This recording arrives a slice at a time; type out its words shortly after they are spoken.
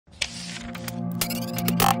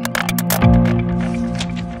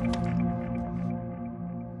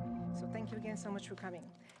timing.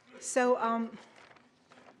 So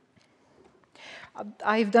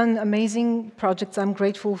I've done amazing projects. I'm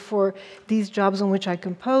grateful for these jobs on which I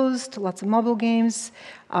composed, lots of mobile games.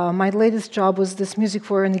 My latest job was this music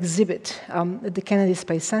for an exhibit at the Kennedy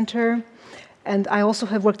Space Center. And I also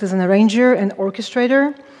have worked as an arranger and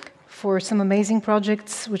orchestrator for some amazing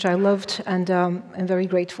projects, which I loved and am very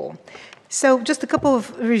grateful. So just a couple of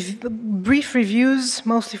brief reviews,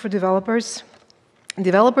 mostly for developers.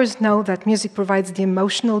 Developers know that music provides the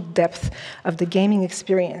emotional depth of the gaming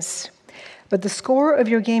experience. But the score of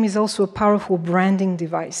your game is also a powerful branding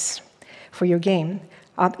device for your game.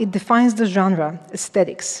 It defines the genre,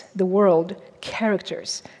 aesthetics, the world,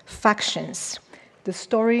 characters, factions, the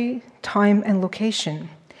story, time, and location.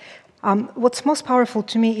 What's most powerful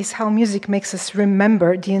to me is how music makes us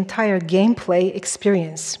remember the entire gameplay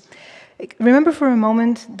experience. Remember for a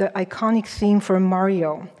moment the iconic theme for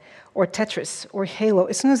Mario, or Tetris, or Halo.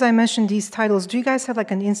 As soon as I mention these titles, do you guys have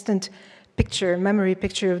like an instant memory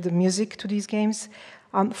picture of the music to these games?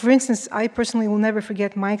 For instance, I personally will never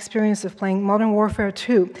forget my experience of playing Modern Warfare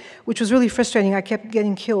 2, which was really frustrating. I kept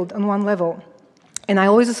getting killed on one level. And I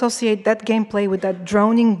always associate that gameplay with that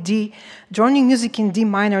droning music in D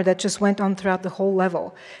minor that just went on throughout the whole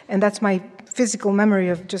level. And that's my physical memory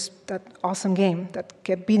of just that awesome game that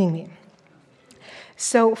kept beating me.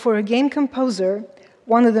 So for a game composer,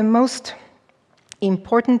 one of the most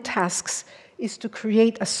important tasks is to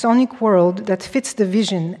create a sonic world that fits the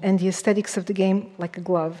vision and the aesthetics of the game like a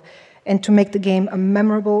glove, and to make the game a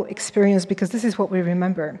memorable experience, because this is what we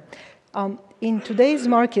remember. In today's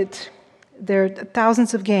market, there are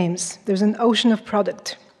thousands of games. There's an ocean of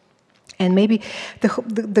product. And maybe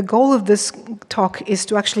the goal of this talk is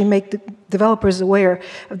to actually make the developers aware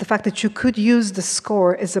of the fact that you could use the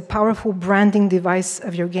score as a powerful branding device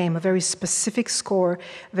of your game, a very specific score,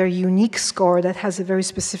 a very unique score that has a very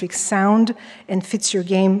specific sound and fits your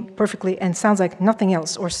game perfectly and sounds like nothing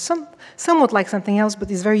else, or somewhat like something else,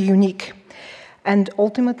 but is very unique. And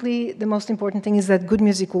ultimately, the most important thing is that good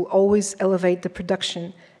music will always elevate the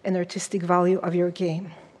production and artistic value of your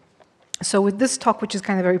game. So with this talk, which is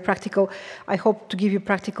kind of very practical, I hope to give you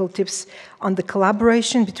practical tips on the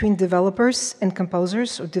collaboration between developers and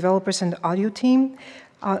composers, or developers and the audio team,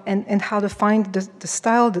 and how to find the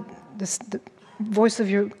style, the voice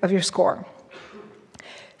of your score.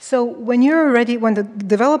 So when the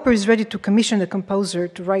developer is ready to commission a composer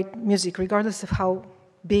to write music, regardless of how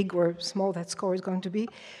big or small that score is going to be,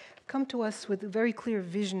 come to us with a very clear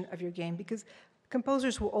vision of your game, because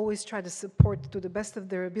composers will always try to support, to the best of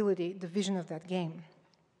their ability, the vision of that game.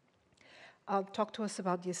 Talk to us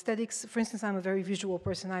about the aesthetics. For instance, I'm a very visual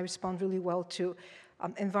person. I respond really well to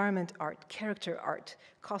environment art, character art,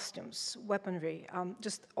 costumes, weaponry,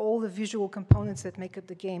 just all the visual components that make up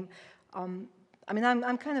the game. I mean,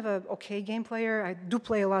 I'm kind of an okay game player. I do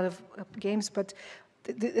play a lot of games, but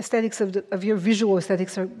the aesthetics of your visual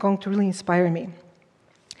aesthetics are going to really inspire me.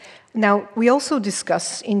 Now, we also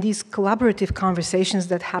discuss in these collaborative conversations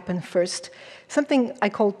that happen first something I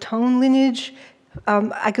call tone lineage.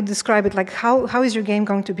 I could describe it like how is your game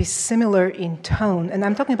going to be similar in tone? And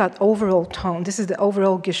I'm talking about overall tone. This is the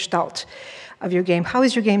overall gestalt of your game. How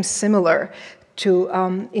is your game similar to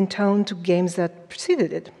in tone to games that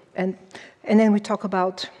preceded it? And then we talk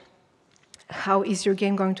about how is your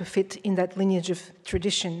game going to fit in that lineage of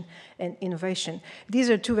tradition and innovation. These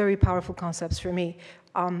are two very powerful concepts for me.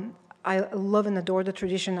 I love and adore the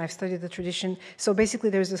tradition. I've studied the tradition. So basically,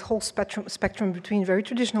 there's this whole spectrum between very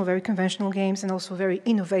traditional, very conventional games and also very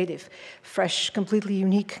innovative, fresh, completely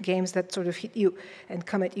unique games that sort of hit you and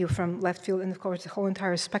come at you from left field, and of course, the whole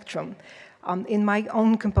entire spectrum. In my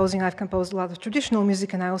own composing, I've composed a lot of traditional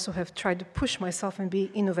music, and I also have tried to push myself and be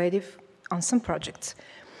innovative on some projects.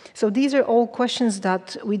 So these are all questions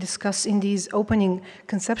that we discuss in these opening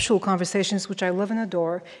conceptual conversations, which I love and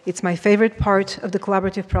adore. It's my favorite part of the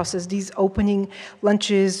collaborative process, these opening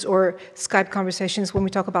lunches or Skype conversations when we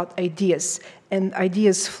talk about ideas. And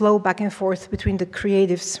ideas flow back and forth between the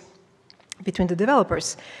creatives, between the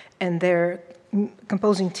developers and their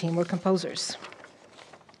composing team or composers.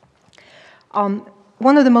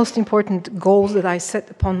 One of the most important goals that I set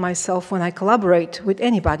upon myself when I collaborate with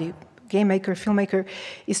anybody, game maker, filmmaker,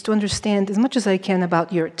 is to understand as much as I can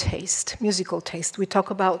about your taste, musical taste. We talk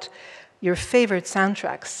about your favorite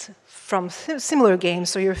soundtracks from similar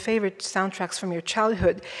games, or your favorite soundtracks from your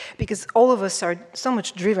childhood, because all of us are so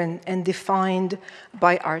much driven and defined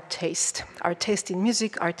by our taste in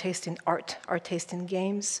music, our taste in art, our taste in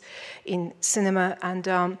games, in cinema,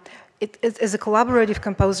 and as a collaborative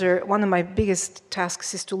composer, one of my biggest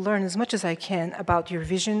tasks is to learn as much as I can about your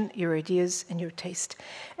vision, your ideas, and your taste.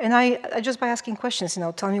 And I just by asking questions,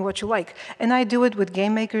 tell me what you like. And I do it with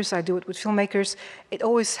game makers, I do it with filmmakers. It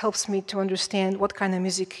always helps me to understand what kind of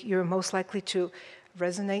music you're most likely to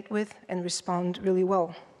resonate with and respond really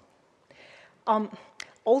well.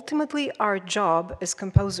 Ultimately, our job as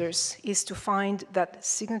composers is to find that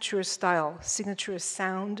signature style, signature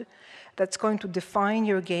sound that's going to define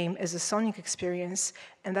your game as a sonic experience,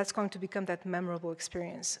 and that's going to become that memorable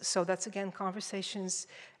experience. So that's, again, conversations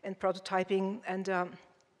and prototyping, and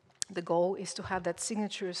the goal is to have that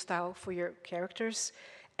signature style for your characters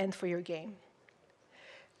and for your game.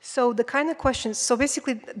 So the kind of questions, so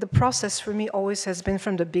basically the process for me always has been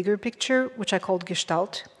from the bigger picture, which I called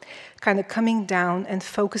Gestalt, kind of coming down and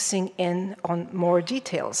focusing in on more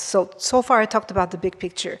details. So far I talked about the big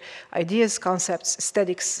picture, ideas, concepts,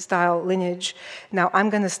 aesthetics, style, lineage. Now I'm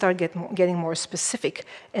going to start getting more specific.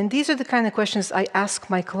 And these are the kind of questions I ask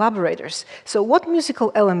my collaborators. So what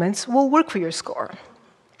musical elements will work for your score?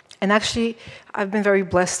 And actually, I've been very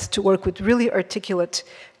blessed to work with really articulate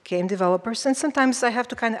game developers, and sometimes I have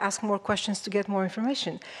to kind of ask more questions to get more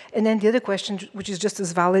information. And then the other question, which is just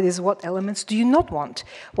as valid, is what elements do you not want?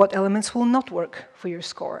 What elements will not work for your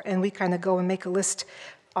score? And we kind of go and make a list.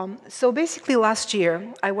 So basically last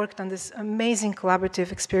year, I worked on this amazing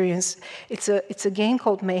collaborative experience. It's a game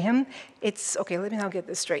called Mayhem. Okay, let me now get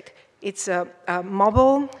this straight. It's a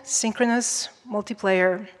mobile, synchronous,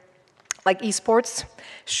 multiplayer, like esports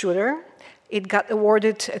shooter. It got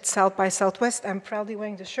awarded at South by Southwest. I'm proudly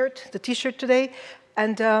wearing the t-shirt today.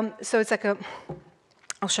 And so it's like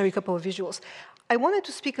I'll show you a couple of visuals. I wanted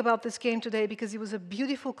to speak about this game today because it was a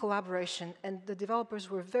beautiful collaboration, and the developers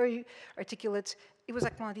were very articulate. It was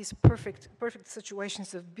like one of these perfect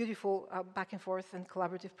situations of beautiful back and forth and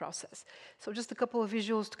collaborative process. So just a couple of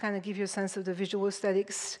visuals to kind of give you a sense of the visual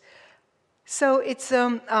aesthetics. So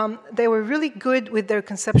they were really good with their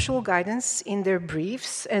conceptual guidance in their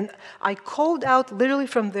briefs, and I called out literally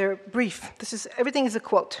from their brief. Everything is a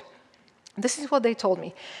quote. This is what they told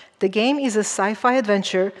me. The game is a sci-fi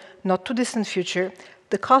adventure, not too distant future.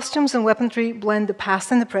 The costumes and weaponry blend the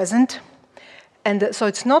past and the present. And so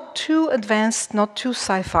it's not too advanced, not too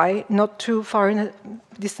sci-fi, not too far in a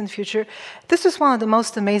distant future. This is one of the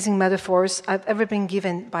most amazing metaphors I've ever been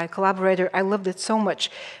given by a collaborator. I loved it so much.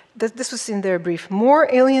 This was in their brief.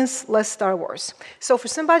 More aliens, less Star Wars. So for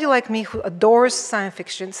somebody like me who adores science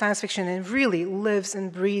fiction and really lives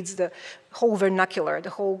and breathes the whole vernacular, the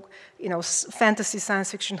whole fantasy,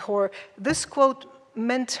 science fiction, horror, this quote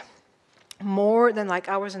meant more than like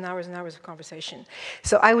hours and hours and hours of conversation.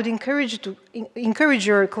 So I would encourage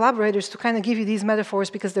your collaborators to kind of give you these metaphors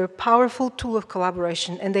because they're a powerful tool of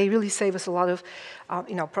collaboration, and they really save us a lot of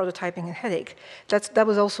prototyping and headache. That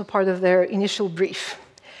was also part of their initial brief.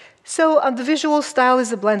 So the visual style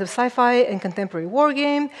is a blend of sci-fi and contemporary war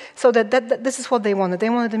game. So this is what they wanted. They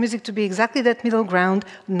wanted the music to be exactly that middle ground,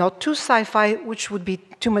 not too sci-fi, which would be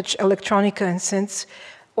too much electronica and synths,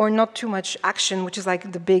 or not too much action, which is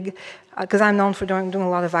like the big, because I'm known for doing a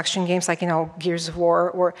lot of action games, like Gears of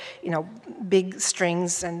War, or big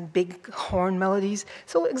strings and big horn melodies.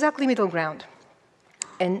 So exactly middle ground,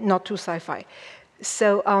 and not too sci-fi.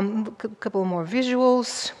 So a couple more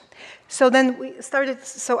visuals. So then we started,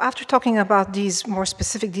 so after talking about these more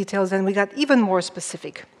specific details, then we got even more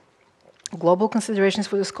specific. Global considerations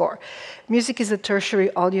for the score. Music is a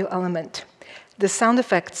tertiary audio element. The sound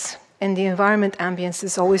effects and the environment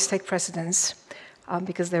ambiences always take precedence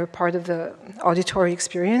because they're part of the auditory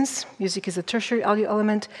experience. Music is a tertiary audio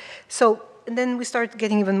element. So and then we started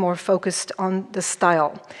getting even more focused on the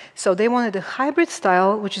style. So they wanted a hybrid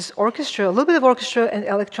style, which is orchestra, a little bit of orchestra and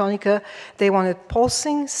electronica. They wanted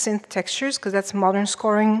pulsing synth textures, because that's modern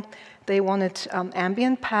scoring. They wanted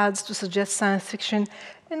ambient pads to suggest science fiction,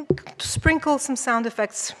 and to sprinkle some sound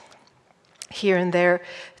effects here and there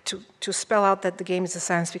to spell out that the game is a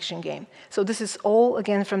science fiction game. So this is all,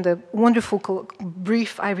 again, from the wonderful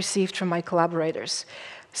brief I received from my collaborators.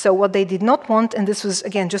 So what they did not want, and this was,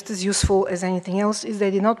 again, just as useful as anything else, is they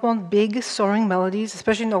did not want big, soaring melodies,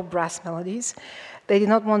 especially no brass melodies. They did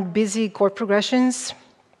not want busy chord progressions,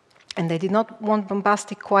 and they did not want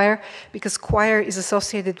bombastic choir, because choir is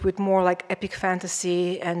associated with more like epic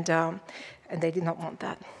fantasy, and they did not want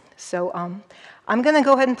that. So I'm going to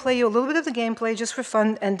go ahead and play you a little bit of the gameplay just for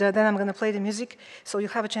fun, and then I'm going to play the music, so you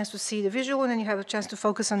have a chance to see the visual, and then you have a chance to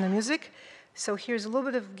focus on the music. So here's a little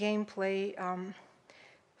bit of gameplay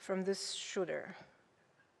from this shooter.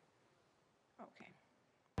 Okay.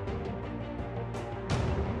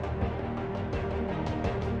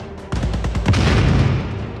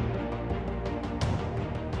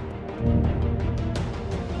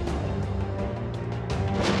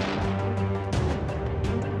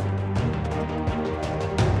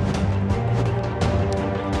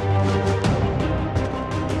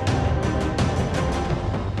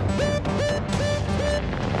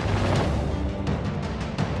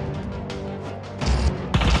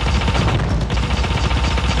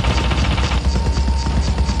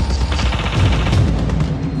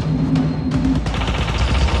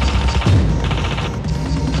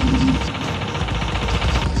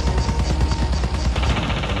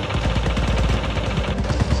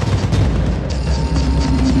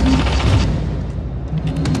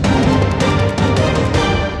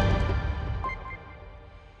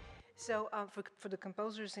 for the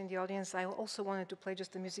composers in the audience, I also wanted to play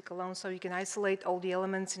just the music alone so you can isolate all the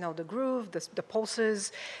elements, you know, the groove, the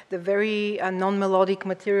pulses, the very non-melodic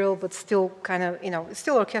material, but still kind of, you know, it's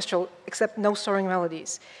still orchestral, except no soaring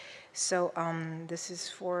melodies. So this is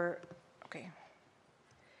for, okay.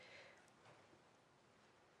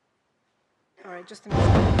 All right, just a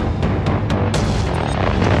minute.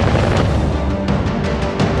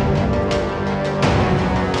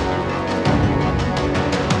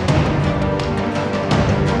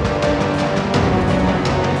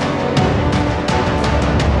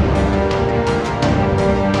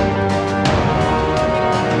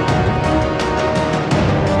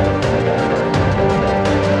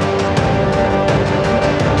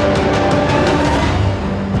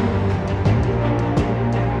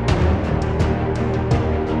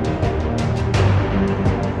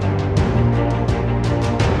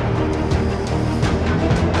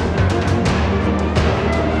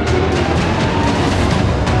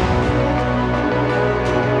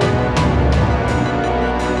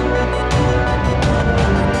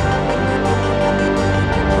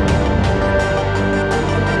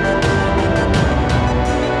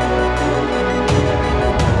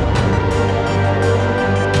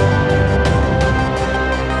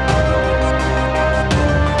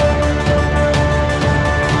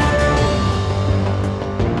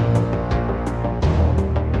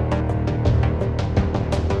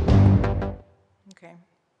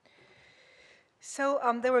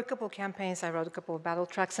 There were a couple of campaigns. I wrote a couple of battle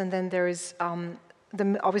tracks, and then there is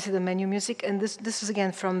obviously the menu music. And this is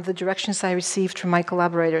again from the directions I received from my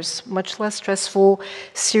collaborators. Much less stressful,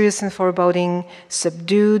 serious and foreboding,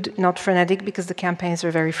 subdued, not frenetic, because the campaigns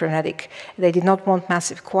were very frenetic. They did not want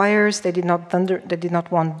massive choirs. They did not thunder. They did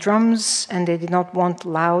not want drums, and they did not want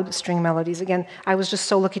loud string melodies. Again, I was just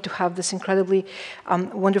so lucky to have this incredibly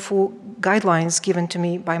wonderful guidelines given to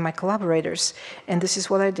me by my collaborators. And this is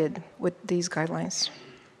what I did with these guidelines.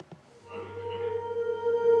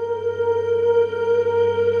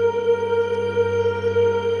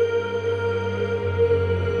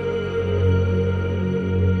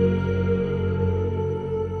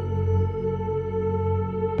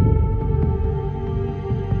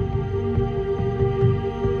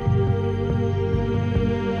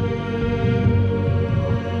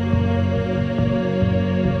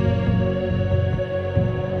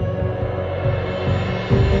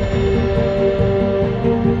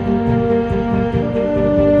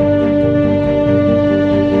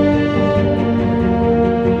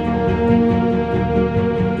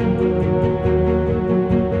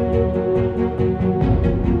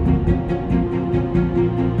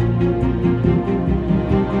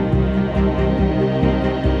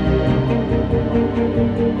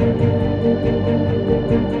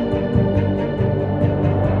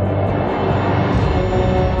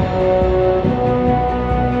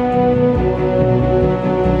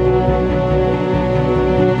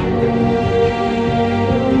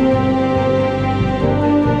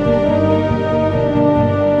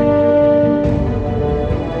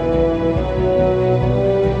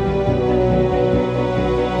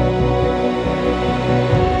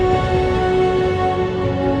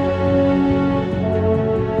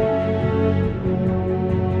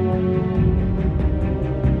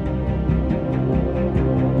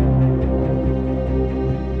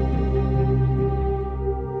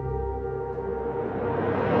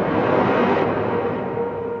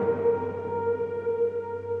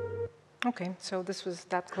 Okay, so this was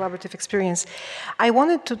that collaborative experience. I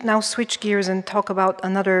wanted to now switch gears and talk about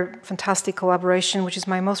another fantastic collaboration, which is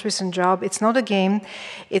my most recent job. It's not a game,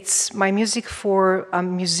 it's my music for a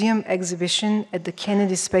museum exhibition at the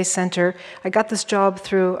Kennedy Space Center. I got this job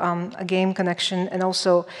through a game connection, and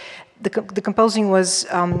also the composing was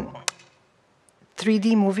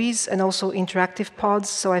 3D movies and also interactive pods,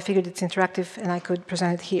 so I figured it's interactive and I could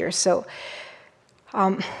present it here. So.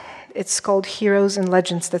 It's called Heroes and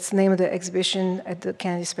Legends. That's the name of the exhibition at the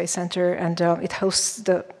Kennedy Space Center, and it hosts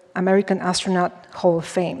the American Astronaut Hall of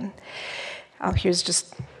Fame. Here's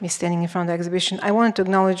just me standing in front of the exhibition. I wanted to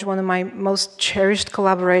acknowledge one of my most cherished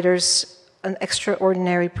collaborators, an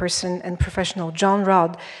extraordinary person and professional, John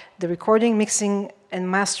Rod, the recording, mixing, and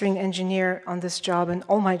mastering engineer on this job and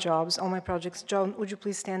all my jobs, all my projects. John, would you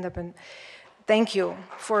please stand up and thank you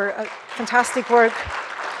for fantastic work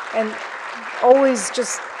and always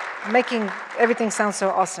just making everything sound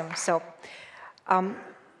so awesome. So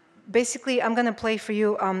basically, I'm going to play for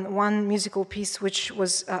you one musical piece which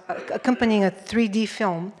was accompanying a 3D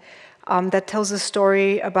film that tells a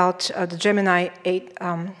story about the Gemini 8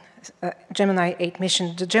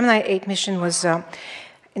 mission. The Gemini 8 mission was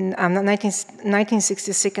In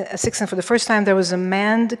 1966, and for the first time, there was a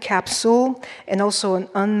manned capsule and also an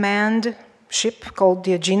unmanned ship called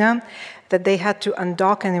the Agena that they had to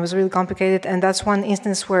undock, and it was really complicated. And that's one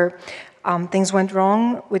instance where things went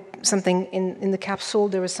wrong with something in the capsule.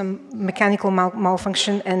 There was some mechanical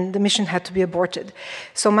malfunction, and the mission had to be aborted.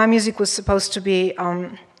 So my music was supposed to be,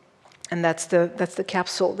 and that's the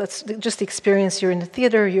capsule. That's just the experience. You're in the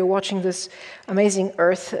theater. You're watching this amazing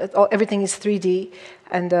Earth. Everything is 3D,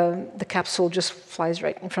 and the capsule just flies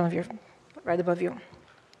right in front of you, right above you.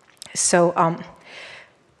 So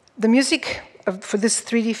the music for this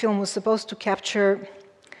 3D film was supposed to capture.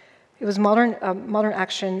 It was modern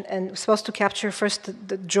action, and it was supposed to capture first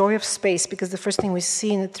the joy of space, because the first thing we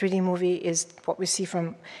see in a 3D movie is what we see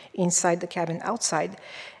from inside the cabin outside.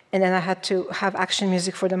 And then I had to have action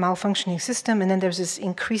music for the malfunctioning system, and then there's this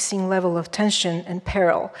increasing level of tension and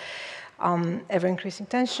peril, ever-increasing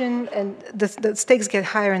tension, and the stakes get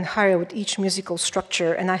higher and higher with each musical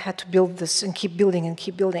structure, and I had to build this and keep building and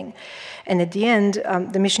keep building. And at the end,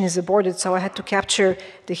 the mission is aborted, so I had to capture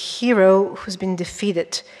the hero who's been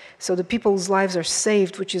defeated. So the people's lives are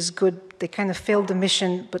saved, which is good. They kind of failed the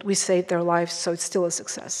mission, but we saved their lives, so it's still a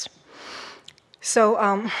success. So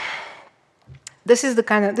this is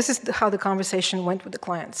how the conversation went with the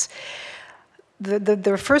clients.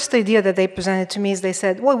 The first idea that they presented to me is they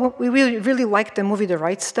said, well, we really like the movie The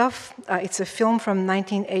Right Stuff. It's a film from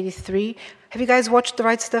 1983. Have you guys watched The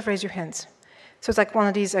Right Stuff? Raise your hands. So it's like one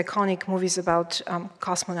of these iconic movies about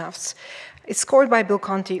cosmonauts. It's scored by Bill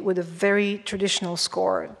Conti with a very traditional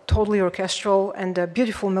score, totally orchestral and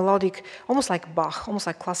beautiful melodic, almost like Bach, almost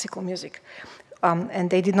like classical music. And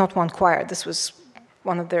they did not want choir. This was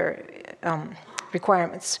one of their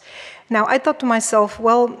requirements. Now, I thought to myself,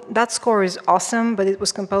 well, that score is awesome, but it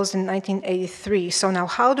was composed in 1983. So now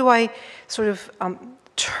how do I sort of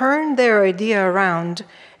turn their idea around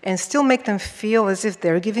and still make them feel as if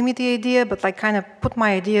they're giving me the idea, but like kind of put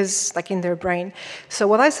my ideas like in their brain? So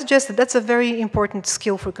what I suggested, that's a very important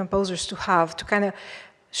skill for composers to have, to kind of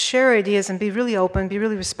share ideas and be really open, be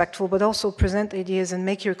really respectful, but also present ideas and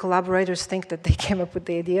make your collaborators think that they came up with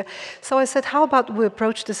the idea. So I said, how about we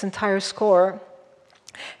approach this entire score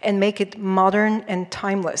and make it modern and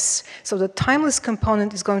timeless. So the timeless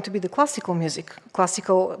component is going to be the classical music,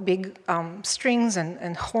 classical big strings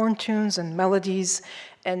and horn tunes and melodies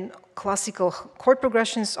and classical chord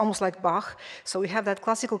progressions, almost like Bach. So we have that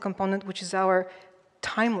classical component, which is our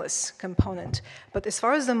timeless component. But as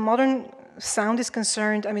far as the modern sound is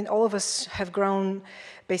concerned, I mean, all of us have grown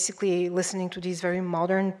basically listening to these very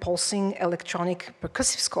modern, pulsing, electronic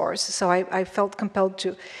percussive scores. So I felt compelled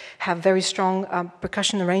to have very strong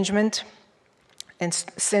percussion arrangement and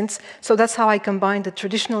synths. So that's how I combined the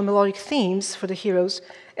traditional melodic themes for the heroes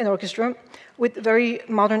and orchestra with very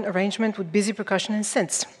modern arrangement with busy percussion and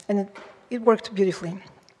synths. And it worked beautifully.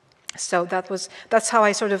 So that's how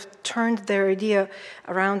I sort of turned their idea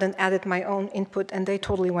around and added my own input, and they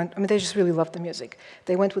totally went, I mean, they just really loved the music.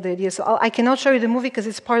 They went with the idea. So I cannot show you the movie because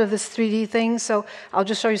it's part of this 3D thing, so I'll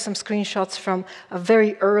just show you some screenshots from a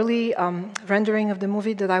very early rendering of the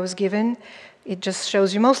movie that I was given. It just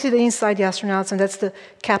shows you mostly the inside, the astronauts, and that's the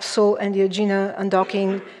capsule and the Agena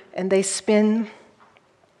undocking, and they spin.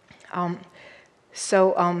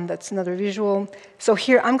 That's another visual. So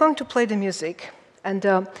here, I'm going to play the music. And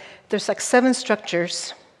there's like 7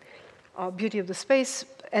 structures, beauty of the space,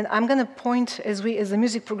 and I'm going to point as the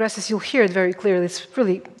music progresses. You'll hear it very clearly. It's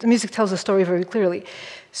really, the music tells the story very clearly.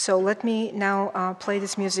 So let me now play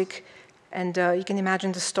this music, and you can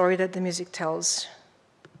imagine the story that the music tells.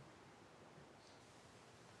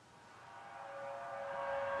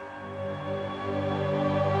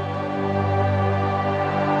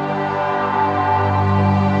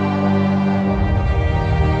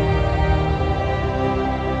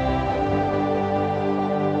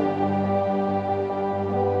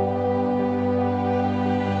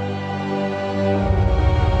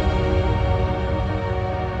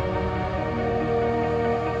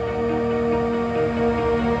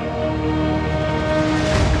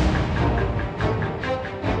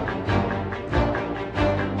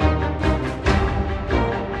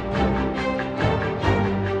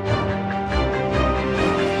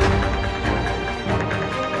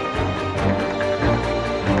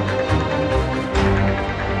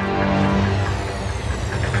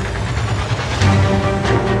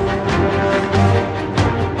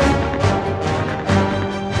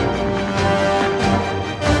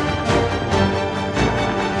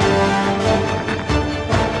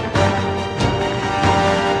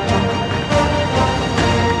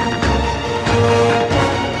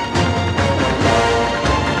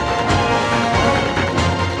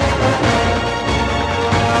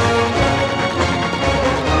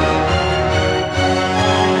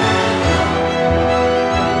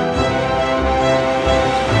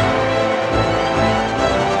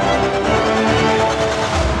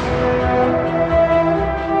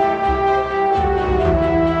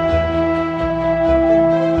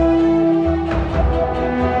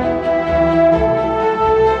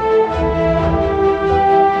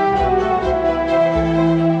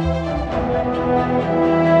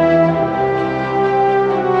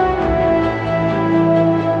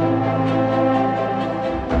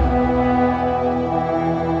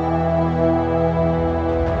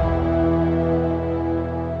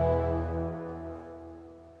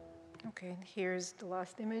 here's the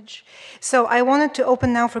last image. So I wanted to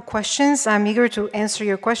open now for questions. I'm eager to answer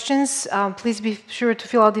your questions. Please be sure to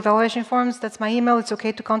fill out the evaluation forms. That's my email. It's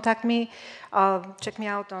okay to contact me. Check me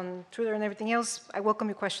out on Twitter and everything else. I welcome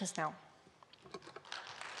your questions now.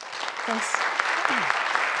 Thanks.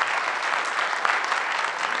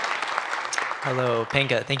 Hello,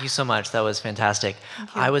 Penka. Thank you so much. That was fantastic.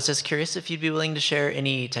 I was just curious if you'd be willing to share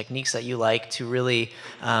any techniques that you like to really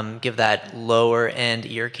give that lower end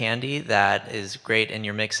ear candy that is great in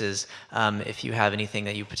your mixes. If you have anything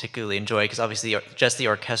that you particularly enjoy, because obviously just the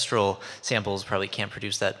orchestral samples probably can't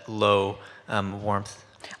produce that low warmth.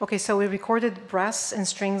 Okay, so we recorded brass and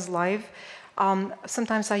strings live.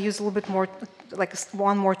 Sometimes I use a little bit more, like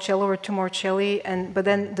one more cello or two more celli, but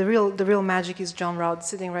then the real magic is John Rod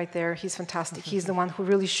sitting right there. He's fantastic. He's the one who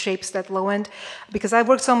really shapes that low end. Because I've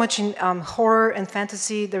worked so much in horror and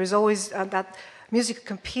fantasy, there is always that music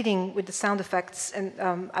competing with the sound effects, and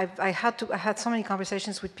I had so many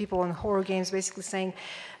conversations with people on horror games, basically saying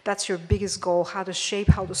that's your biggest goal: how to shape,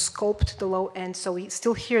 how to sculpt the low end, so we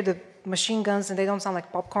still hear the machine guns and they don't sound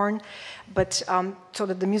like popcorn, but so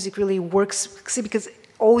that the music really works. See, because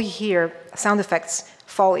all we hear, sound effects,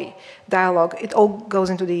 foley, dialogue, it all goes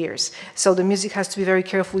into the ears. So the music has to be very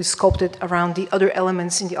carefully sculpted around the other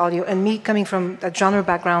elements in the audio. And me coming from that genre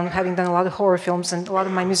background, having done a lot of horror films and a lot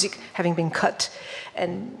of my music having been cut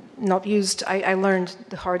and not used, I learned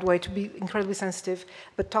the hard way to be incredibly sensitive.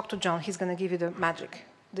 But talk to John, he's going to give you the magic,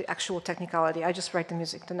 the actual technicality. I just write the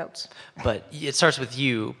music, the notes. But it starts with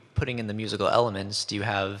you putting in the musical elements. Do you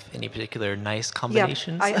have any particular nice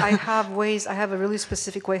combinations? Yeah, I have ways. I have a really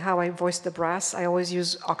specific way how I voice the brass. I always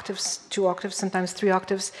use octaves, 2 octaves, sometimes 3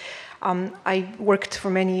 octaves. I worked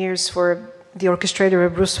for many years for the orchestrator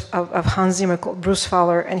of Hans Zimmer called Bruce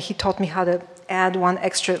Fowler, and he taught me how to add 1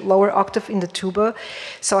 extra lower octave in the tuba.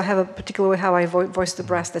 So I have a particular way how I voice the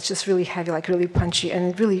brass that's just really heavy, like really punchy,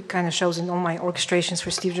 and it really kind of shows in all my orchestrations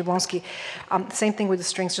for Steve Jablonski. Same thing with the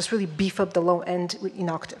strings, just really beef up the low end in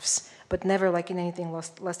octaves, but never like in anything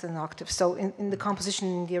less than an octave. So in the composition,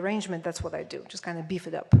 in the arrangement, that's what I do, just kind of beef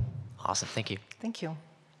it up. Awesome, thank you. Thank you.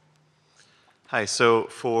 Hi, so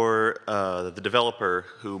for the developer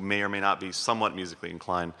who may or may not be somewhat musically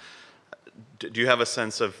inclined, do you have a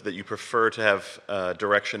sense of that you prefer to have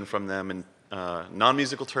direction from them in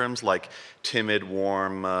non-musical terms like timid,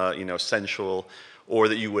 warm, sensual, or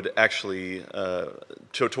that you would actually,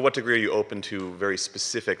 to what degree are you open to very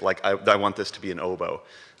specific, like I want this to be an oboe?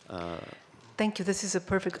 Thank you. This is a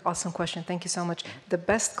perfect, awesome question. Thank you so much. The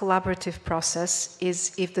best collaborative process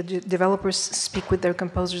is if the developers speak with their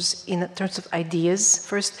composers in terms of ideas.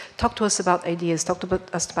 First, talk to us about ideas. Talk to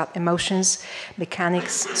us about emotions,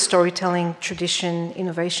 mechanics, storytelling, tradition,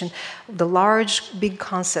 innovation, the large, big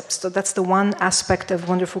concepts. So that's the one aspect of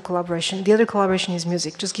wonderful collaboration. The other collaboration is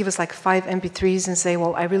music. Just give us like 5 MP3s and say,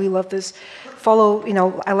 well, I really love this. Follow,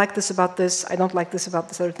 I like this about this. I don't like this about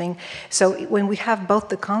this other thing. So when we have both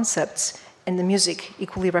the concepts and the music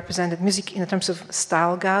equally represented, music in terms of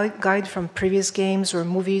style guide from previous games or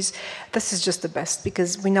movies, this is just the best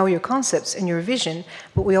because we know your concepts and your vision,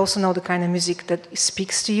 but we also know the kind of music that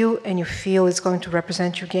speaks to you and you feel is going to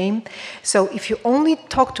represent your game. So if you only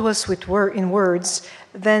talk to us in words,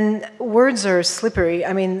 then words are slippery.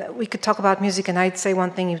 I mean, we could talk about music and I'd say one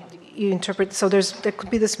thing, you interpret, so there could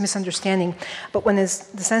be this misunderstanding. But when it's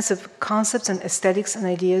the sense of concepts and aesthetics and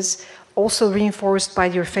ideas, also reinforced by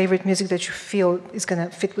your favorite music that you feel is going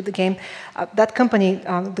to fit with the game. That company,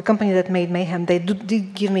 the company that made Mayhem, they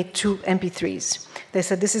did give me 2 MP3s. They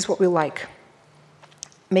said, this is what we like.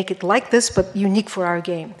 Make it like this, but unique for our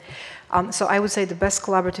game. So I would say the best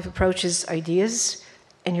collaborative approach is ideas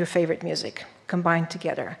and your favorite music combined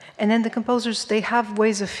together. And then the composers, they have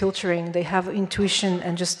ways of filtering. They have intuition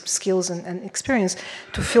and just skills and experience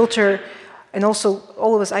to filter. And also,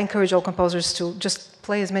 all of us, I encourage all composers to just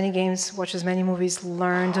play as many games, watch as many movies,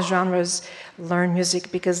 learn the genres, learn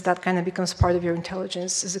music, because that kind of becomes part of your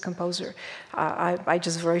intelligence as a composer. I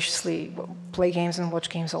just voraciously play games and watch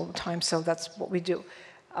games all the time, so that's what we do.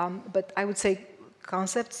 But I would say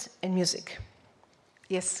concepts and music.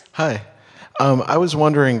 Yes? Hi. I was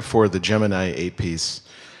wondering for the Gemini 8-piece,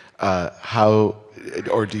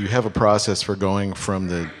 do you have a process for going from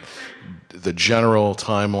the general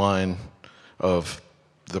timeline of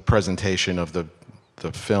the presentation of the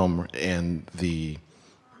film and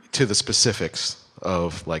to the specifics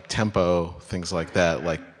of like tempo, things like that?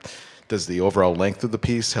 Like, does the overall length of the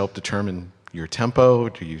piece help determine your tempo?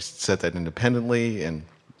 Do you set that independently? And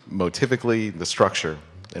motivically, the structure?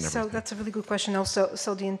 and So everything? that's a really good question also.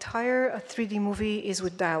 So the entire 3D movie is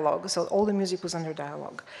with dialogue. So all the music was under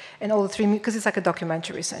dialogue. And all the three, because it's like a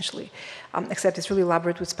documentary essentially, except it's really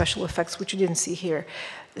elaborate with special effects, which you didn't see here.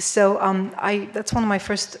 So that's one of my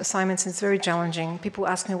first assignments, and it's very challenging. People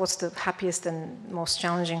ask me what's the happiest and most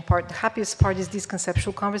challenging part. The happiest part is these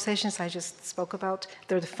conceptual conversations I just spoke about.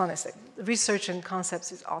 They're the funnest. Research and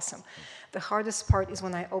concepts is awesome. The hardest part is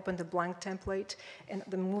when I open the blank template and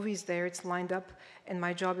the movie's there, it's lined up, and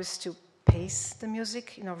my job is to pace the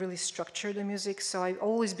music, really structure the music. So I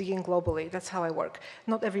always begin globally. That's how I work.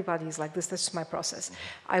 Not everybody is like this. That's my process.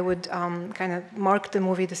 I would kind of mark the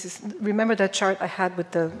movie. Remember that chart I had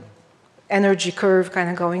with the energy curve kind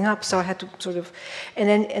of going up, so I had to sort of, and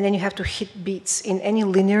then you have to hit beats in any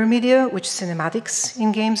linear media, which cinematics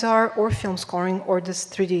in games are, or film scoring, or this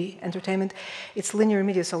 3D entertainment. It's linear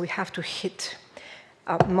media, so we have to hit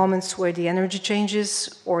moments where the energy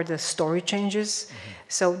changes or the story changes.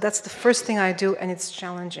 So that's the first thing I do, and it's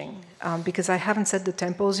challenging because I haven't set the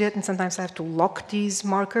tempos yet, and sometimes I have to lock these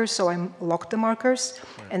markers, so I lock the markers,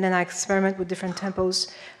 and then I experiment with different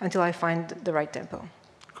tempos until I find the right tempo.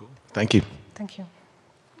 Thank you. Thank you.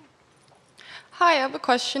 Hi, I have a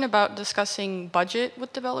question about discussing budget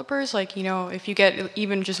with developers. Like, if you get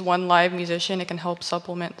even just one live musician, it can help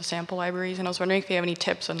supplement the sample libraries. And I was wondering if you have any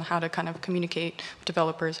tips on how to kind of communicate with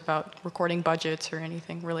developers about recording budgets or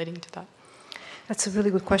anything relating to that. That's a really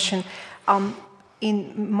good question.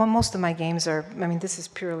 Most of my games this is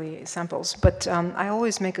purely samples, but I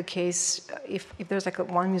always make a case if there's like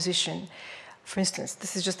one musician. For instance,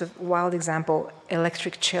 this is just a wild example,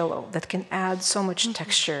 electric cello, that can add so much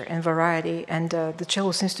texture and variety, and the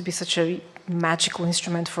cello seems to be such a magical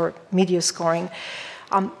instrument for media scoring.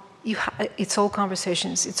 It's all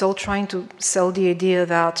conversations. It's all trying to sell the idea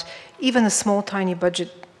that even a small, tiny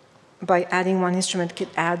budget, by adding one instrument, can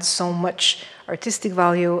add so much artistic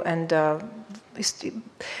value, and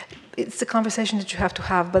it's the conversation that you have to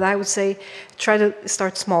have. But I would say try to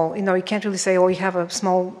start small. You can't really say, you have a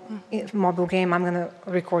small mobile game, I'm going to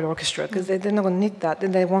record orchestra, because they're not going to need that,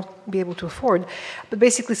 and they won't be able to afford. But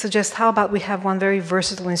basically suggest, how about we have one very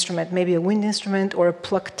versatile instrument, maybe a wind instrument, or a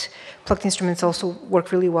plucked instruments also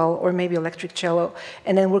work really well, or maybe electric cello,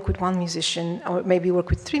 and then work with one musician, or maybe work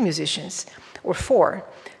with 3 musicians, or 4.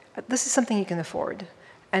 This is something you can afford,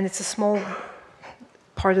 and it's a small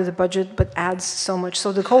part of the budget, but adds so much.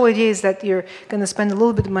 So the whole idea is that you're going to spend a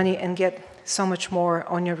little bit of money and get so much more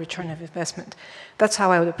on your return of investment. That's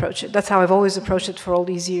how I would approach it. That's how I've always approached it for all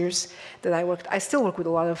these years that I worked. I still work with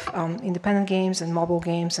a lot of independent games and mobile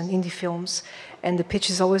games and indie films, and the pitch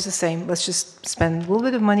is always the same. Let's just spend a little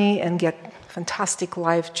bit of money and get fantastic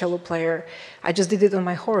live cello player. I just did it on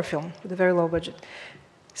my horror film with a very low budget.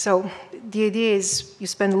 So the idea is you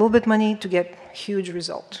spend a little bit of money to get huge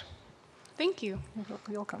result. Thank you. You're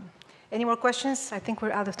welcome. Any more questions? I think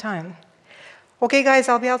we're out of time. Okay, guys,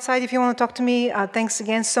 I'll be outside if you want to talk to me. Thanks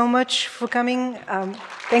again so much for coming.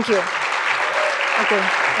 Thank you. Okay,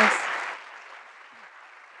 thanks.